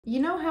You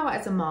know how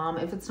as a mom,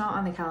 if it's not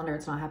on the calendar,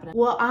 it's not happening?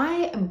 Well,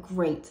 I am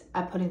great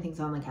at putting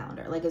things on the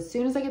calendar. Like as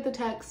soon as I get the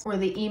text or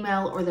the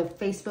email or the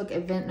Facebook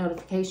event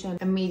notification,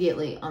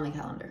 immediately on the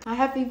calendar. I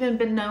have even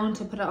been known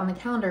to put it on the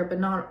calendar, but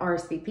not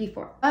RSVP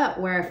for it. But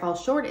where I fall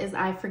short is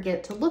I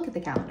forget to look at the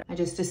calendar. I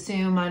just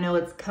assume I know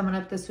it's coming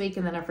up this week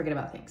and then I forget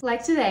about things.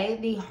 Like today,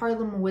 the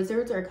Harlem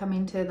Wizards are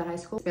coming to the high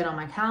school. It's been on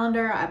my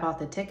calendar. I bought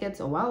the tickets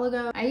a while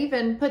ago. I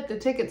even put the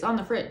tickets on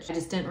the fridge. I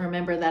just didn't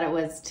remember that it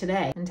was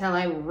today until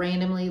I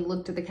randomly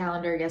looked at the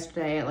calendar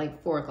yesterday at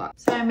like 4 o'clock.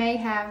 So I may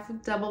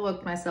have double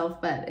booked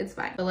myself, but it's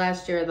fine. But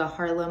last year, the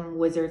Harlem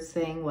Wizards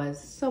thing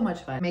was so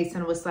much fun.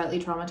 Mason was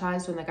slightly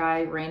traumatized when the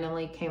guy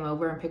randomly came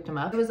over and picked him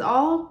up. It was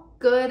all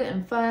good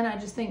and fun. I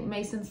just think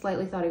Mason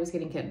slightly thought he was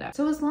getting kidnapped.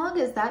 So as long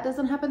as that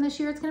doesn't happen this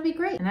year, it's gonna be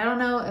great. And I don't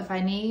know if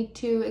I need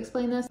to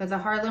explain this, but the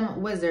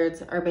Harlem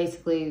Wizards are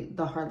basically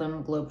the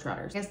Harlem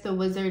Globetrotters. I guess the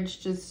Wizards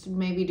just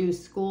maybe do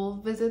school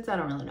visits. I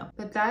don't really know.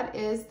 But that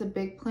is the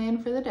big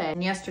plan for the day.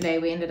 And yesterday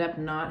we ended up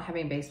not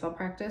having baseball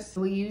practice.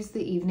 We used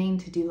the evening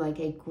to do like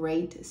a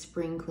great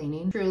spring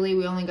cleaning. Truly,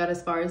 we only got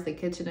as far as the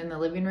kitchen and the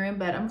living room,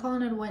 but I'm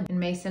calling it a win. And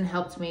Mason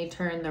helped me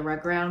turn the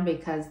rug around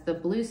because the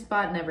blue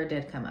spot never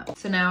did come up.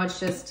 So now it's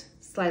just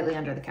slightly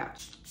under the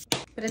couch.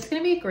 But it's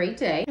gonna be a great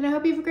day, and I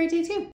hope you have a great day too.